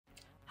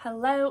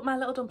Hello my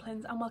little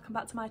dumplings and welcome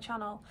back to my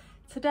channel.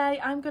 Today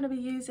I'm going to be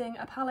using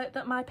a palette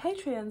that my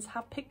Patreons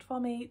have picked for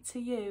me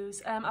to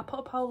use. I put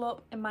a poll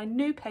up in my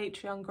new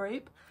Patreon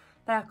group.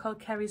 They are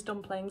called Kerry's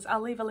Dumplings. I'll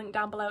leave a link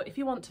down below if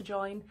you want to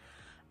join.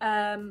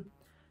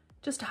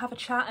 Just to have a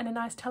chat in a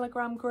nice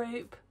Telegram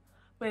group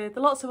with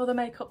lots of other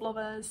makeup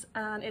lovers,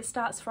 and it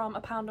starts from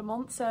 £1 a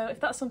month, so if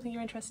that's something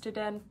you're interested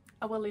in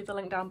I will leave the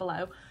link down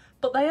below.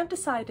 But they have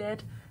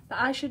decided that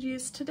I should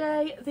use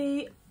today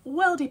the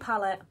WORLDIE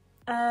palette.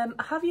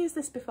 I have used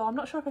this before. I'm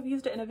not sure if I've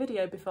used it in a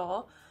video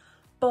before,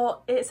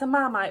 but it's a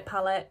Marmite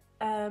palette.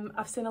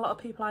 I've seen a lot of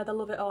people either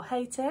love it or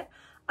hate it.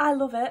 I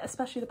love it,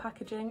 especially the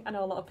packaging. I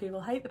know a lot of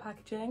people hate the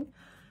packaging,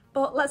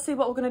 but let's see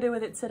what we're going to do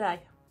with it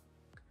today.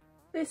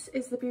 This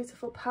is the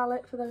beautiful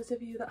palette for those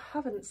of you that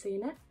haven't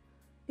seen it.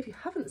 If you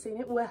haven't seen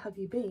it, where have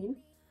you been?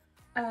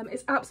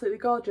 It's absolutely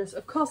gorgeous.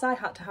 Of course I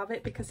had to have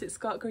it because it's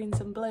got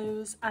greens and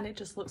blues and it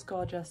just looks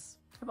gorgeous.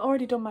 I've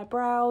already done my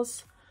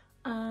brows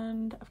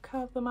and I've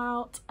curved them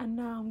out, and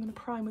now I'm going to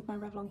prime with my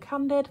Revlon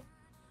Candid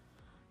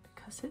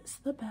because it's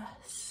the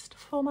best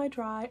for my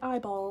dry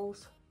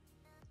eyeballs.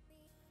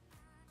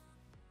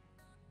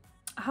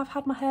 I have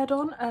had my hair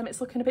done. It's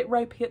looking a bit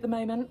ropey at the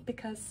moment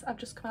because I've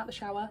just come out the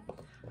shower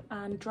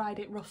and dried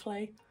it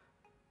roughly.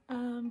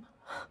 But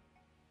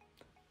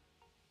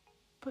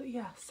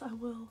yes, I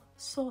will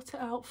sort it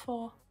out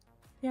for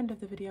the end of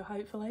the video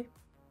hopefully.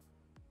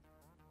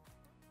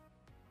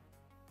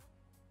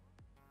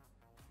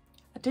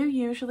 I do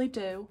usually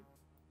do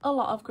a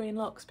lot of green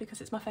looks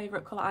because it's my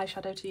favourite colour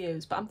eyeshadow to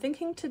use, but I'm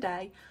thinking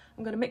today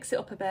I'm going to mix it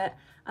up a bit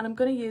and I'm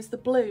going to use the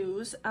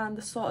blues and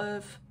the sort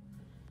of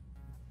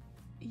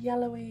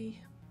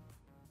yellowy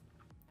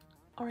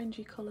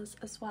orangey colours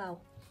as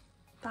well.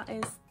 That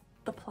is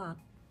the plan.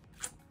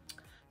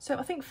 So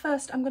I think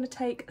first I'm going to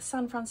take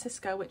San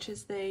Francisco, which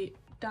is the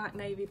dark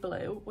navy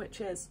blue,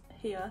 which is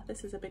here.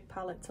 This is a big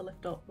palette to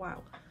lift up,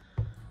 wow.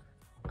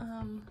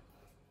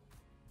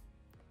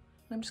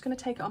 I'm just going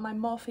to take it on my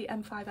Morphe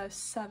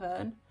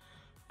M507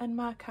 and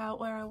mark out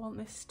where I want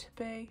this to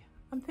be.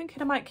 I'm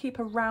thinking I might keep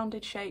a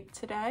rounded shape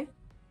today.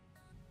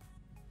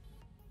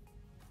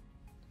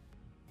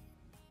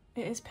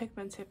 It is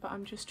pigmented, but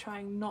I'm just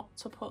trying not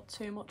to put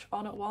too much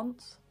on at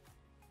once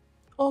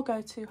or go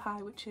too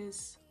high, which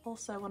is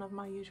also one of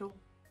my usual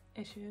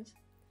issues.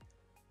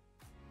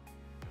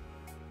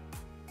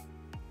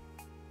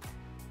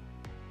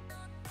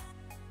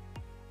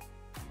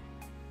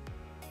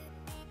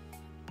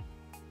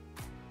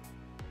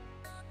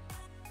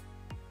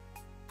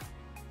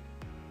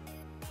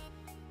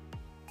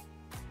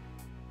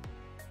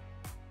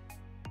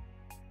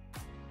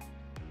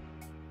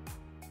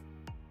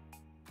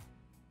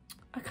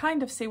 I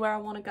kind of see where I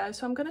want to go,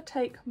 so I'm going to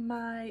take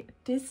my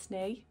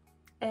Disney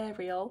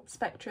Ariel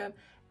Spectrum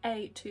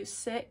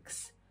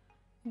A26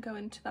 and go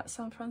into that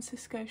San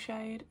Francisco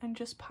shade and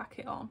just pack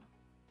it on.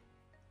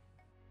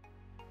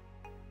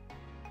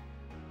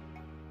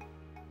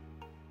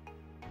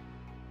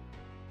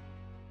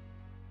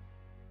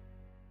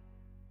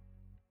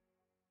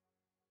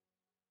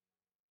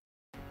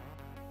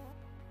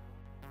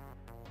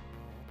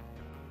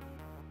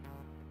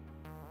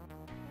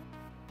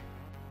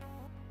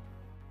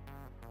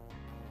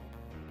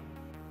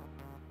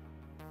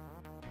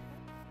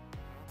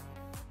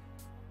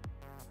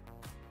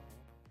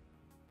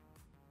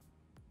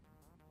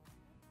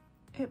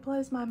 It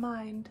blows my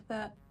mind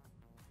that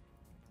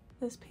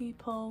there's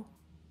people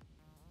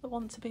that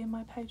want to be in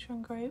my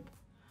Patreon group.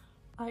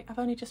 I've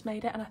only just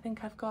made it and I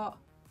think I've got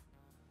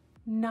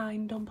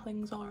 9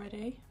 dumplings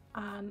already,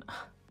 and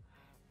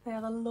they are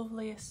the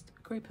loveliest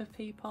group of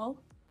people.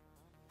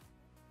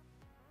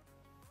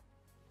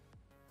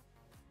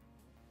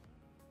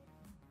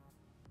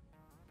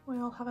 We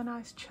all have a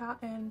nice chat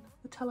in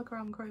the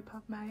Telegram group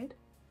I've made.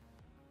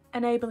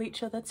 Enable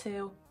each other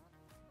to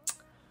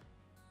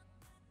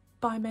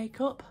buy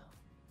makeup,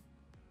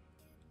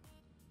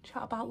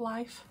 chat about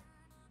life,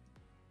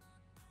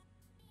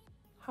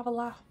 have a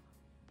laugh.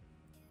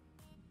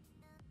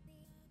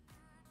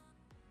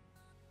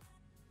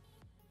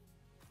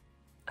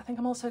 I think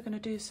I'm also going to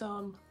do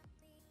some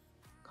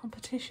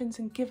competitions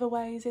and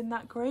giveaways in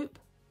that group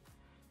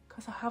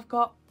because I have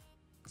got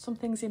some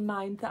things in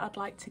mind that I'd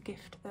like to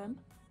gift them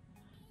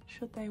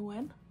should they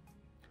win.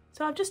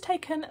 So I've just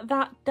taken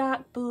that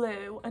dark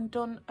blue and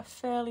done a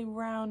fairly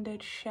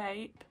rounded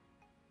shape.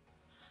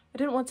 I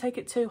didn't want to take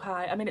it too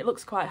high. I mean, it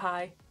looks quite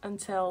high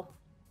until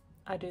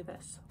I do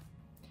this.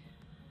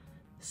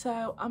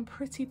 So I'm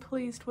pretty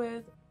pleased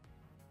with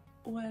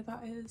where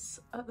that is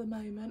at the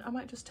moment. I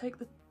might just take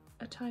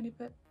a tiny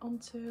bit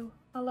onto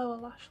a lower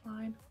lash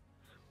line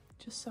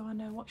just so I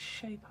know what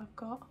shape I've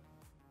got.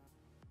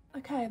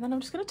 Okay, and then I'm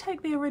just going to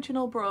take the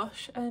original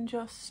brush and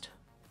just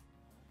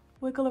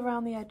wiggle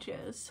around the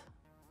edges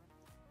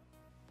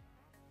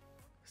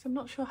because I'm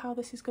not sure how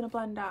this is going to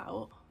blend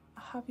out.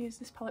 I have used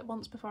this palette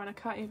once before and I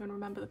can't even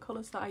remember the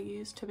colours that I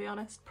used, to be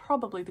honest.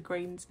 Probably the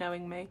greens,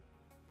 knowing me.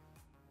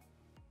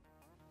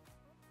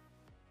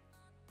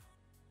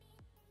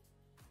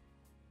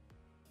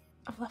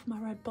 I've left my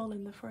Red Bull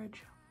in the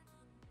fridge.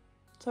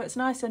 So it's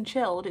nice and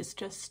chilled, it's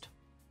just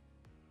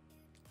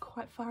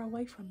quite far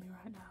away from me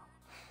right now.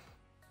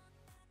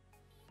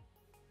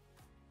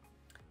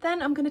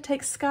 Then I'm going to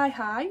take Sky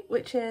High,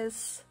 which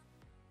is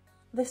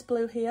this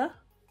blue here.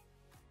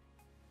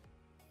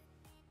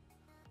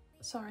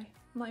 Sorry,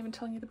 I'm not even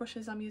telling you the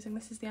brushes I'm using.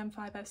 This is the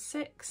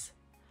M506.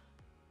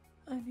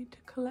 I need to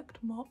collect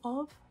more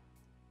of.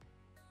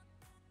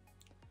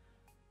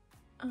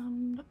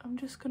 And I'm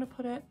just going to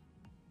put it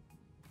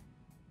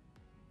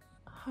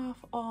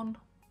half on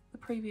the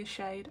previous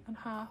shade and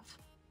half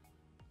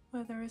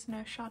where there is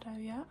no shadow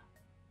yet,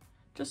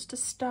 just to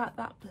start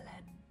that blend.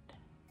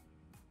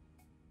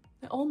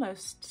 It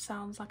almost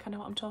sounds like I know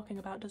what I'm talking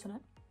about, doesn't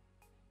it?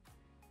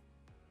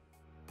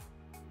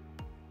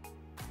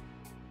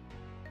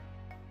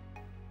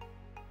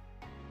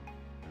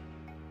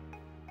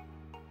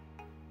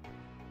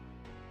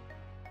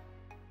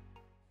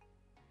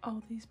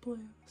 Oh, these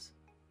blues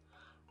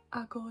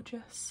are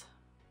gorgeous.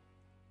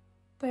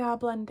 They are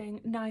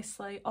blending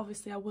nicely.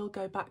 Obviously I will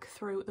go back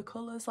through the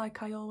colours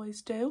like I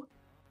always do,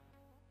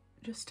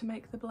 just to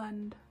make the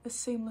blend as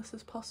seamless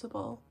as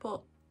possible,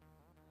 but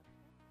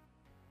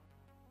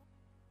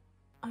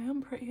I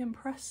am pretty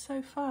impressed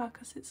so far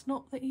because it's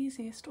not the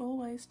easiest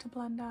always to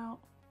blend out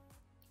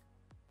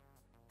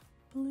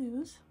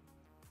blues.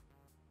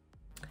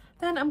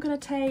 Then I'm going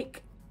to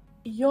take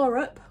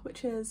Europe,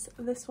 which is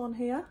this one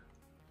here,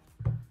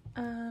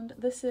 and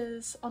this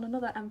is on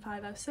another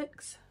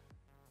M506.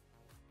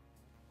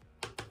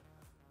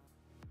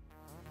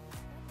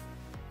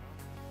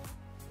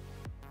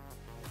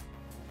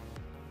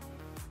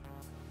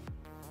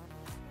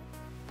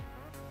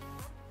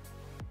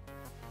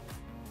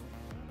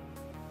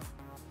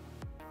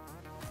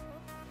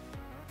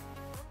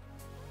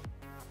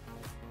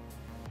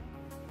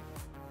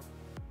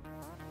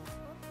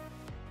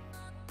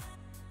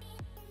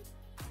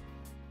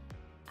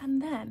 And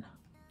then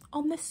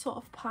on this sort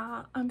of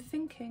part, I'm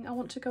thinking I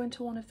want to go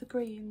into one of the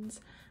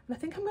greens, and I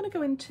think I'm going to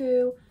go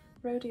into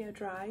Rodeo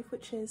Drive,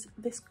 which is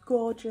this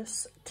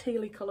gorgeous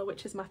tealy colour,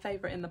 which is my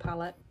favourite in the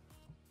palette.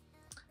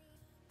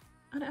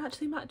 And it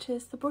actually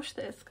matches the brush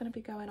that it's going to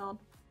be going on.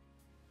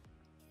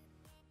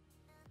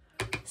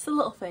 It's the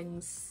little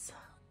things.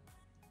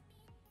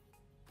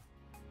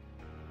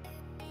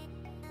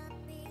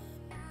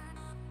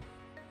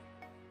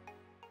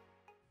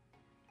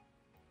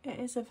 It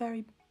is a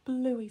very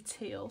bluey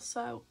teal,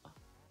 so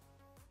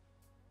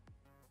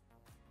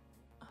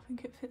I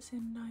think it fits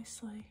in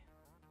nicely.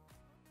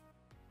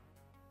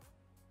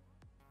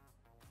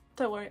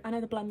 Don't worry, I know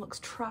the blend looks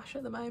trash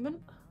at the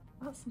moment.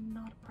 That's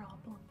not a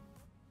problem.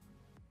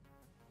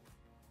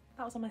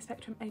 That was on my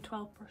Spectrum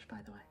A12 brush, by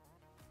the way.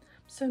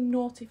 I'm so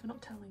naughty for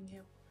not telling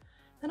you.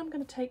 Then I'm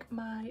going to take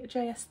my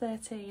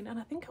JS13 and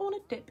I think I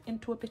want to dip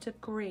into a bit of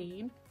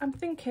green. I'm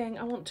thinking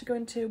I want to go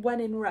into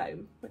When in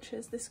Rome, which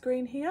is this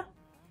green here.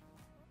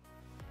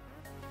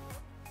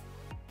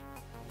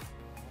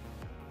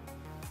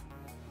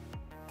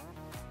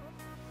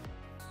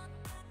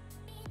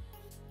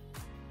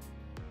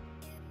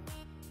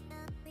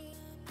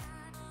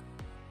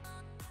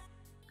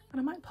 And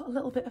I might put a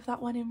little bit of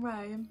that When in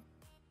Rome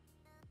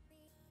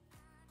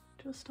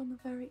just on the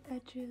very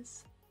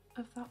edges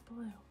of that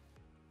blue.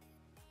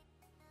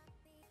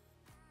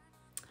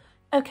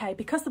 Okay,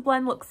 because the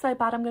blend looks so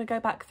bad, I'm going to go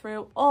back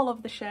through all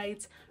of the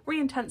shades,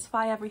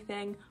 re-intensify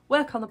everything,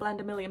 work on the blend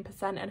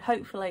 1,000,000%, and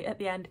hopefully at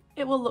the end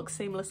it will look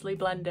seamlessly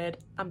blended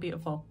and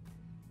beautiful.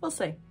 We'll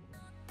see.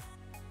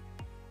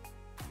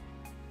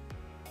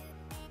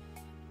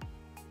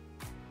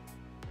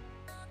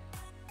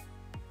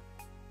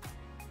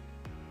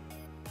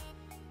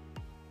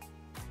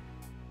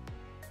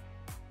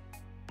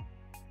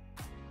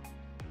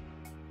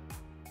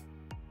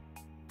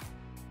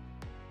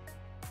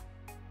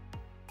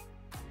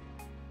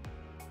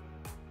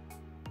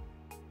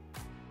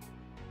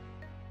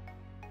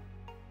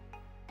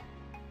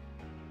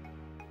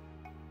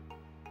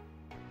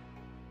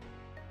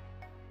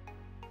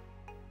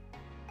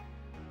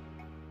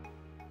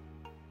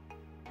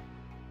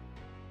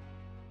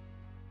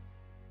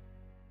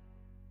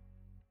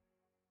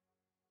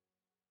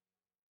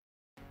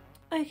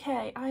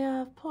 Okay, I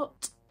have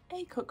put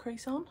a cut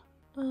crease on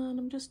and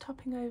I'm just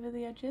tapping over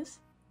the edges.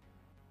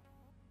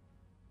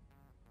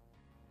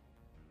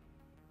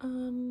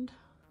 And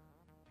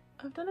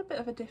I've done a bit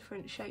of a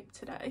different shape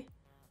today.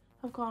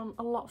 I've gone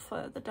a lot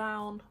further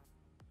down.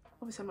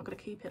 Obviously I'm not going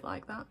to keep it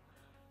like that.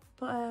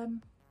 But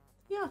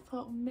yeah, I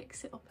thought I'd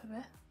mix it up a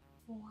bit.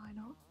 Why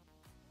not?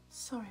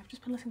 Sorry, I've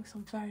just been listening to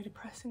some very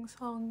depressing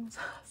songs.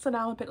 So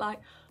now I'm a bit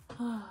like,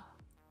 ah.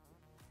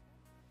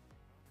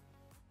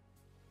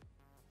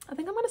 I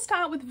think I'm going to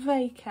start out with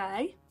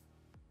Vacay,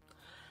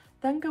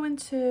 then go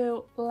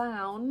into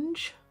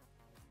Lounge,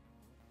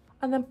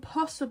 and then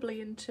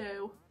possibly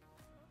into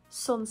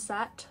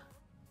Sunset.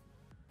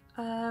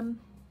 Yeah,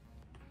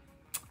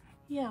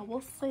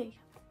 we'll see.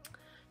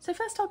 So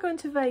first I'll go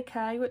into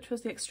Vacay, which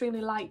was the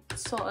extremely light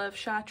sort of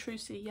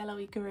chartreusey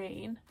yellowy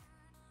green.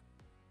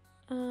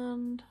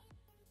 And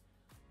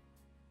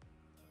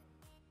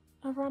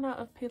I've run out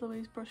of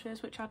Plouise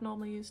brushes, which I'd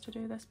normally use to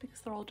do this because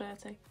they're all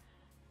dirty.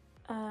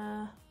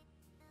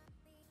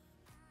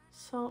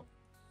 So,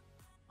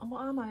 and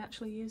what am I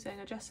actually using?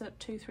 A Jessup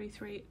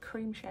 233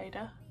 cream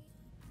shader.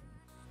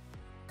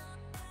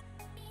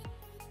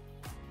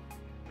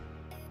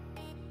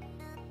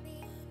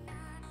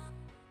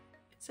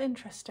 It's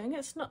interesting.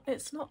 It's not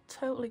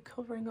totally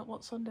covering up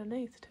what's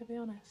underneath, to be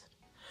honest.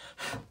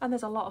 And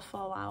there's a lot of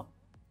fallout.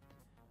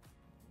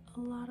 A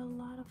lot of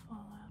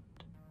fallout.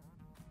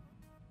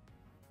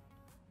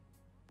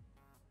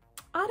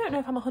 I don't know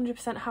if I'm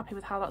 100% happy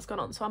with how that's gone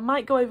on, so I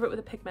might go over it with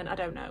a pigment, I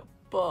don't know.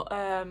 But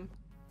yeah,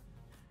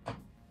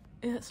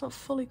 it's not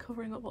fully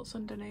covering up what's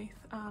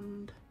underneath,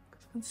 and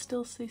cause I can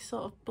still see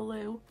sort of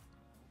blue.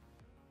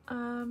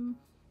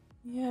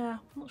 Yeah, I'm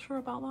not sure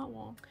about that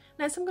one.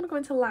 Next I'm going to go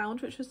into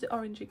Lounge, which was the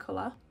orangey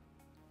colour.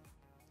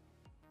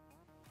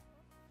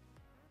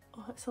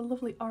 Oh, it's a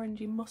lovely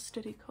orangey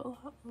mustardy colour,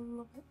 I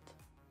love it.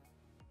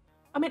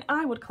 I mean,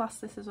 I would class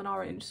this as an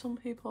orange. Some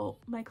people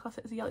may class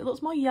it as a yellow. It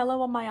looks more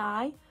yellow on my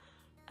eye,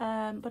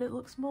 but it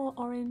looks more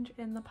orange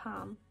in the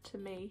pan to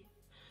me,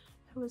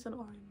 who is an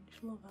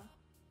orange lover.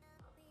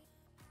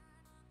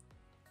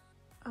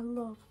 I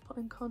love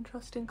putting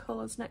contrasting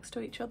colours next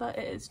to each other.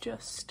 It is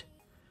just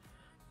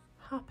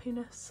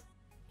happiness.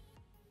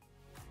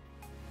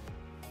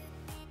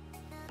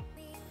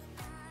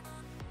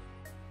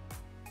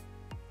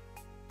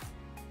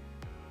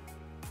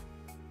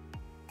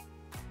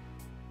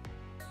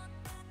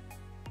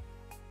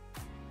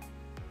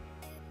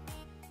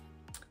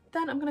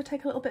 Then I'm going to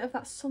take a little bit of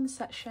that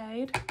sunset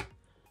shade.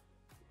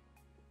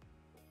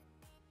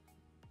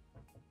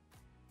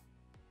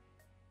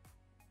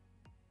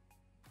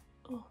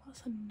 Oh,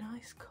 that's a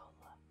nice colour.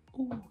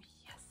 Oh,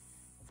 yes.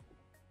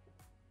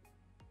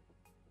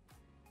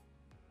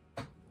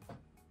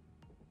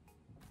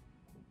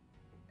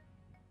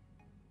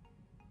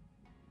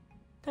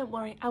 Don't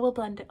worry, I will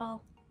blend it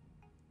all.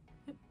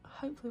 It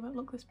hopefully won't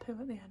look this poo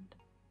at the end.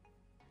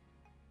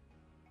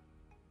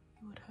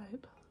 You would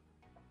hope.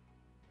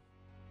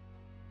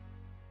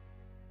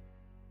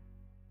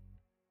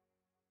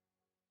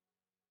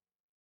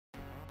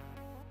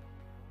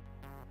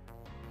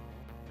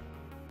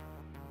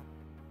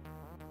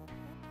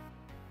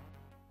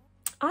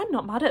 I'm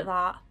not mad at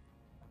that.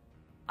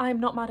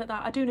 I'm not mad at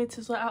that. I do need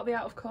to sort out the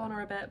out of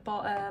corner a bit,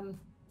 but I'm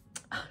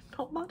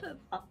not mad at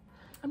that.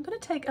 I'm going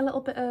to take a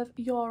little bit of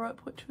Europe,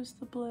 which was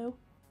the blue,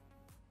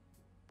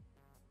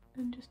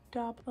 and just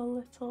dab a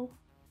little.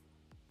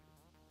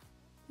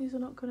 These are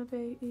not going to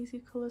be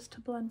easy colours to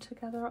blend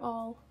together at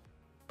all,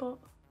 but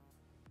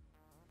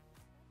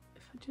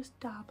if I just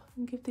dab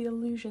and give the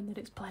illusion that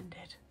it's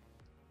blended,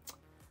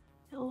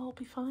 it'll all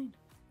be fine.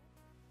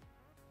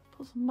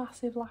 Put some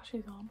massive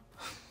lashes on.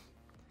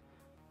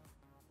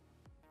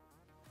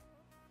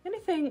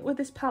 Anything with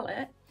this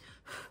palette,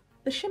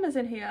 the shimmers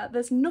in here,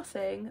 there's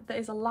nothing that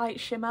is a light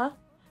shimmer.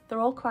 They're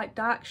all quite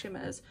dark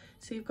shimmers.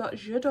 So you've got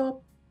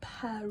J'adore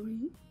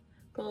Paris,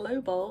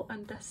 Global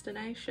and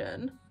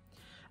Destination,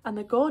 and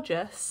they're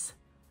gorgeous,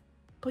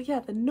 but yeah,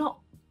 they're not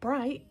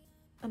bright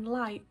and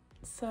light.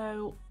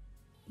 So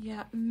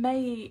yeah,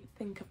 may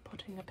think of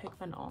putting a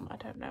pigment on. I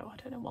don't know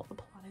what the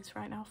plan is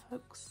right now,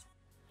 folks.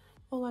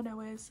 All I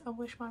know is I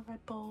wish my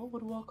Red Bull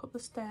would walk up the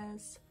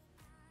stairs,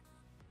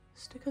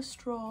 stick a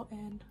straw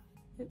in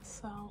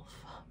itself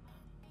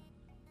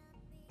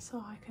so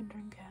I can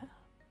drink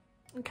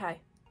it. Okay,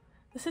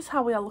 this is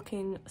how we are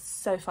looking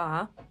so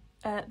far.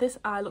 This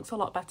eye looks a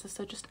lot better,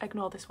 so just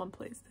ignore this one,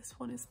 please. This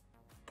one is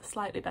the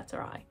slightly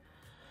better eye.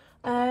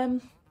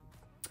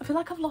 I feel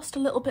like I've lost a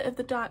little bit of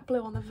the dark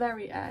blue on the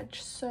very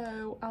edge,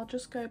 so I'll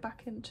just go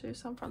back into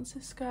San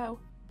Francisco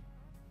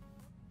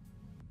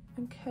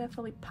and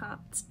carefully pat.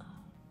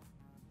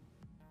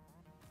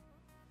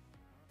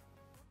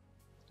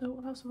 Oh,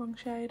 that was the wrong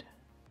shade.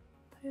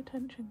 Pay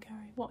attention,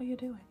 Carrie. What are you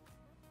doing?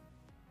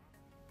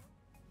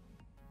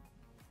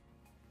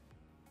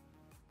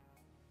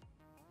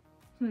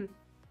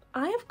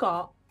 I have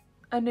got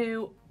a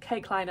new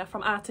cake liner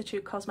from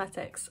Artitude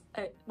Cosmetics,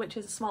 which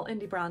is a small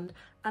indie brand,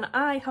 and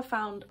I have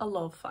found a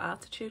love for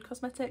Artitude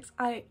Cosmetics.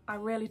 I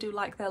really do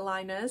like their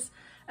liners.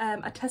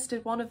 I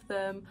tested one of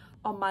them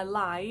on my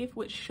live,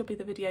 which should be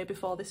the video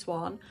before this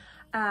one,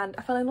 and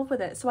I fell in love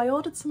with it. So I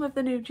ordered some of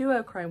the new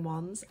duochrome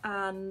ones,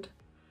 and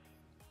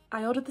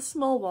I ordered the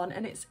small one,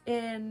 and it's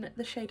in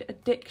the shade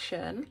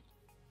Addiction.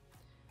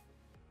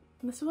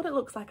 And this is what it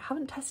looks like. I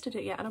haven't tested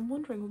it yet, and I'm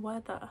wondering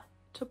whether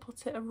to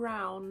put it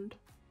around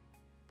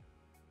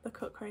the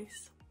cut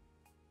crease.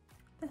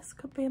 This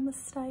could be a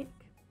mistake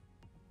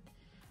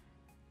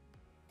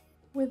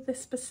with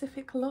this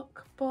specific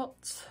look,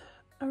 but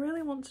I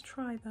really want to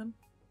try them.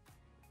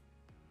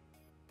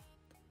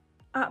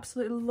 I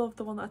absolutely love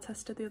the one that I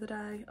tested the other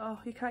day. Oh,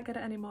 you can't get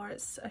it anymore.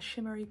 It's a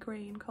shimmery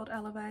green called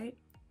Elevate.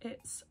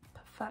 It's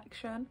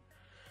perfection.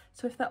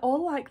 So if they're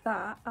all like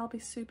that, I'll be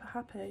super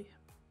happy.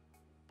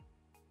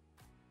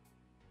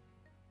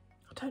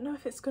 I don't know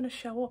if it's going to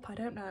show up. I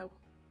don't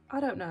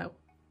know.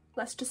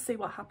 Let's just see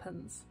what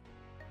happens.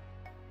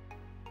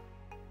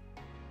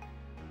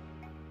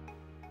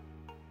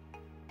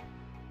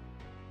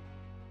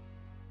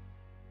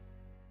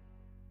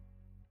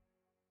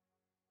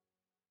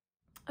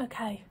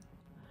 Okay,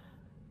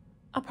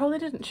 I probably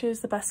didn't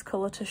choose the best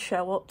colour to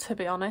show up, to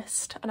be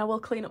honest, and I will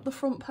clean up the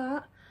front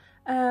part.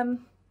 But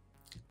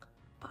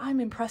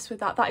I'm impressed with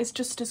that. That is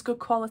just as good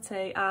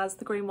quality as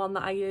the green one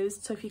that I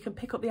used. So if you can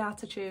pick up the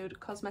Attitude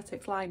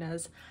Cosmetics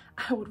liners,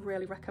 I would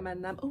really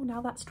recommend them. Oh,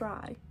 now that's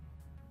dry.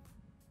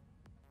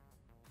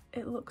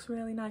 It looks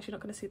really nice. You're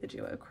not going to see the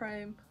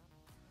duochrome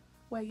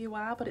where you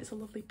are, but it's a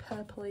lovely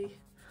purpley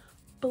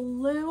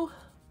blue.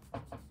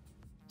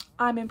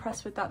 I'm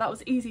impressed with that. That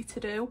was easy to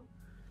do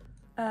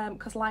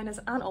because liners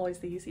aren't always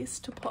the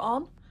easiest to put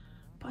on.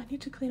 But I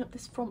need to clean up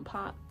this front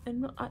part.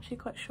 I'm not actually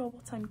quite sure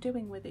what I'm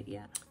doing with it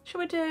yet. Shall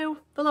we do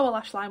the lower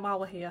lash line while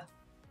we're here?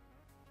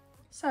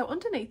 So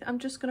underneath, I'm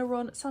just going to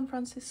run San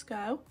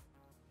Francisco,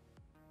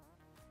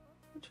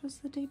 which was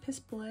the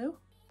deepest blue.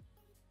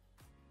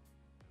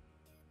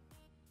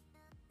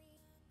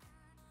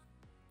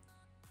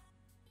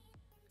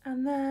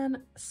 And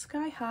then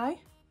Sky High,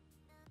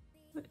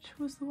 which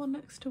was the one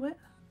next to it,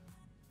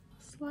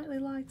 slightly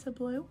lighter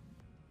blue.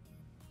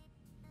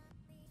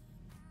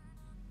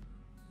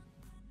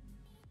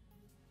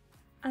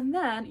 And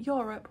then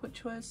Europe,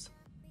 which was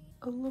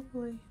a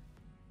lovely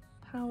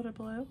powder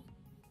blue.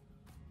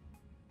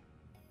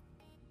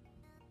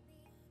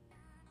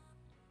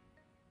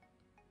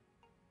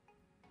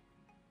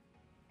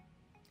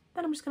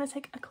 Then I'm just going to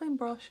take a clean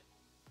brush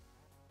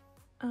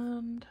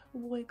and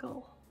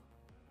wiggle.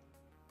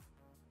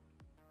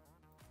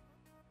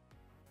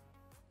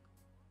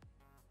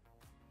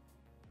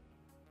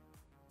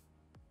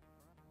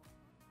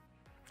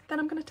 Then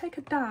I'm going to take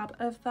a dab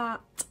of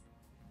that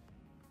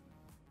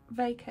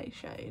Vacay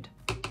shade.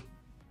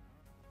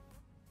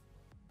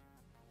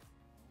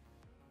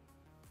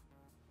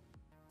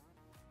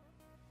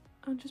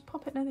 And just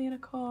pop it near the inner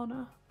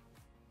corner.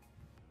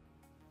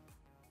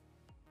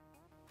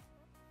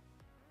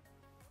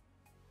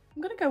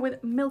 I'm going to go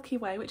with Milky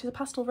Way, which is a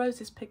Pastel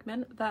Roses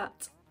pigment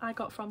that I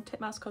got from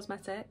Titmouse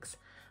Cosmetics.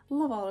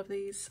 Love all of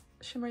these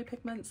shimmery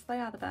pigments, they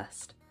are the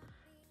best.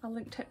 I'll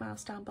link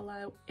Titmouse down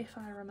below if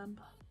I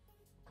remember.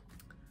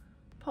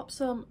 Pop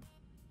some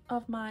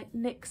of my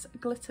NYX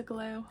glitter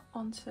glue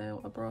onto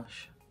a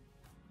brush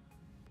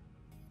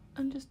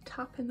and just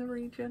tap in the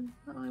region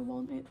that I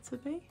want it to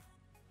be,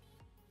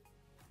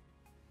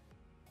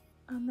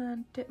 and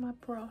then dip my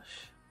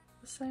brush,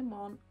 the same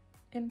one,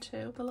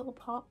 into the little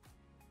pot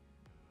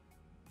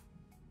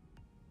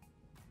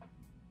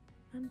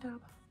and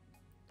dab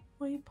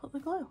where you put the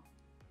glue.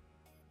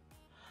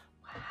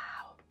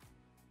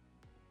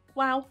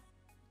 Wow.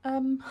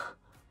 Are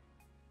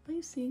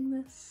you seeing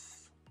this?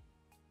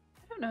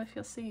 I don't know if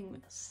you're seeing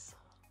this.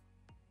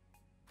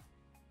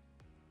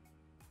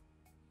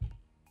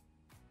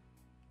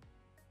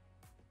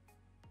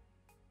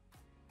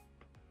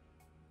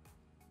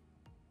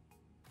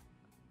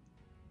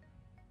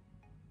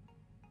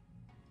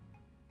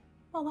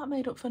 Well, that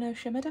made up for no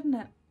shimmer, didn't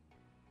it?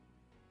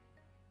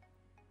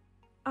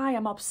 I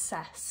am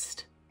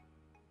obsessed.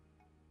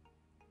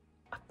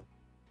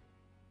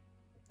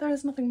 There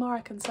is nothing more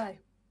I can say.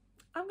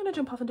 I'm going to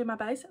jump off and do my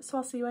base, so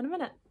I'll see you in a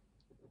minute.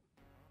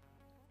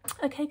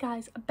 Okay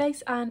guys,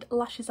 base and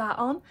lashes are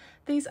on.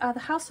 These are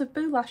the House of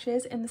Boo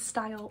lashes in the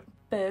style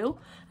Boo,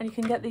 and you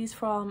can get these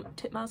from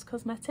Titmouse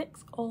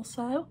Cosmetics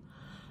also.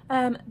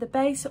 The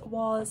base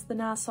was the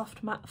NARS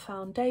Soft Matte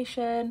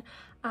Foundation,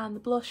 and the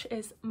blush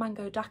is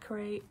Mango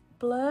Daiquiri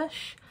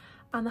Blush,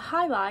 and the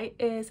highlight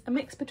is a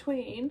mix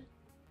between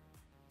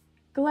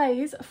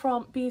Glaze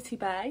from Beauty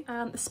Bay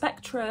and the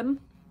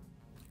Spectrum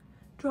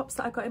drops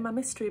that I got in my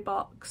mystery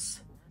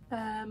box.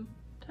 Don't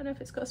know if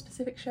it's got a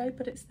specific shade,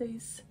 but it's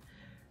these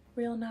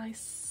real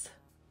nice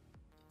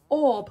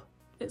Orb.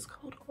 It's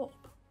called Orb.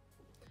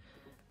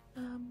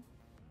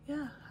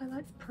 Yeah,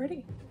 highlight's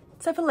pretty.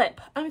 So for lip,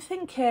 I'm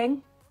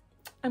thinking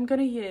I'm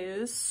gonna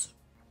use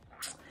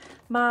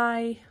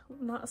my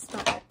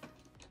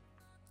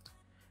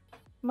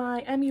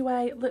my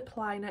MUA lip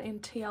liner in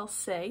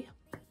TLC.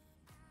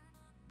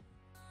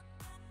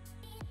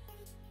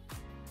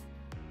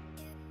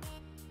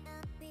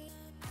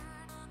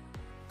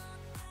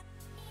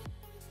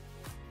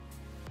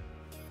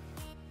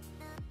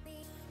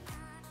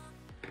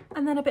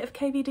 And then a bit of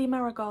KVD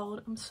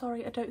Marigold. I'm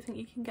sorry, I don't think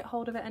you can get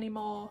hold of it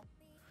anymore.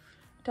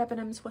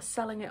 Debenhams were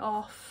selling it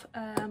off.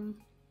 I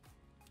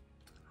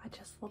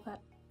just love it.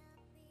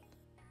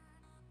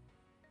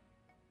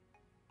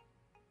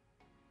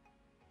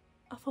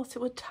 I thought it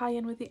would tie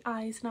in with the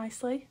eyes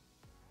nicely.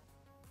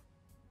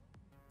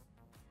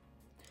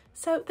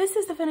 So this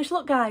is the finished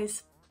look,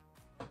 guys.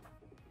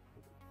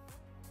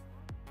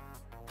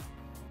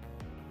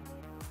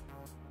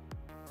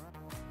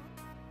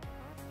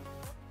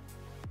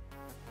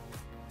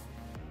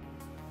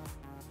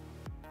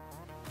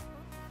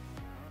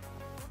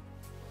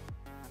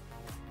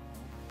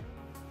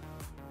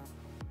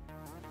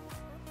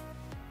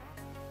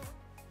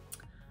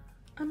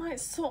 I might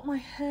sort my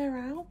hair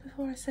out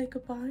before I say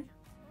goodbye.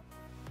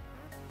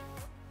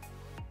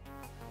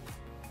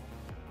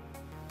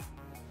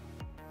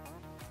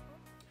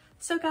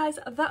 So guys,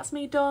 that's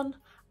me done.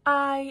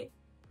 I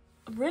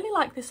really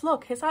like this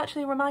look. It's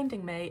actually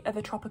reminding me of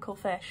a tropical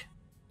fish.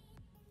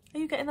 Are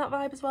you getting that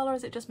vibe as well, or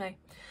is it just me?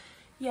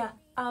 Yeah,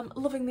 I'm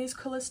loving these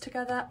colours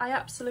together. I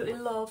absolutely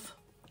love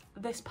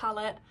this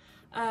palette.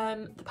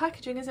 The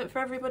packaging isn't for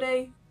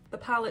everybody, the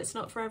palette's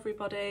not for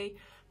everybody,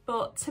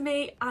 but to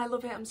me, I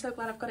love it. I'm so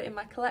glad I've got it in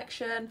my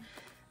collection,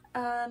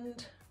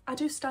 and I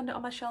do stand it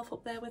on my shelf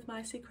up there with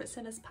my Secret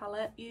Sinners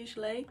palette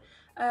usually,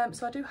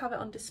 so I do have it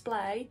on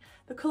display.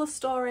 The colour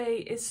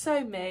story is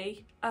so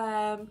me,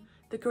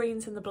 the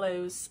greens and the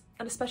blues,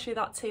 and especially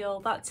that teal.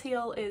 That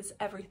teal is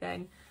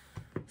everything.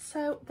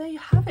 So there you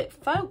have it,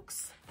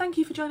 folks. Thank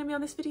you for joining me on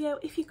this video.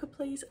 If you could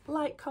please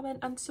like, comment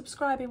and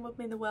subscribing would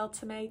mean the world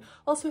to me.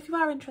 Also, if you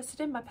are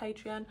interested in my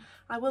Patreon,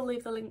 I will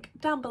leave the link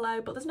down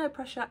below, but there's no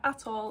pressure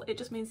at all. It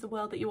just means the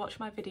world that you watch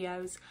my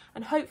videos,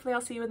 and hopefully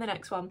I'll see you in the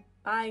next one.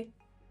 Bye.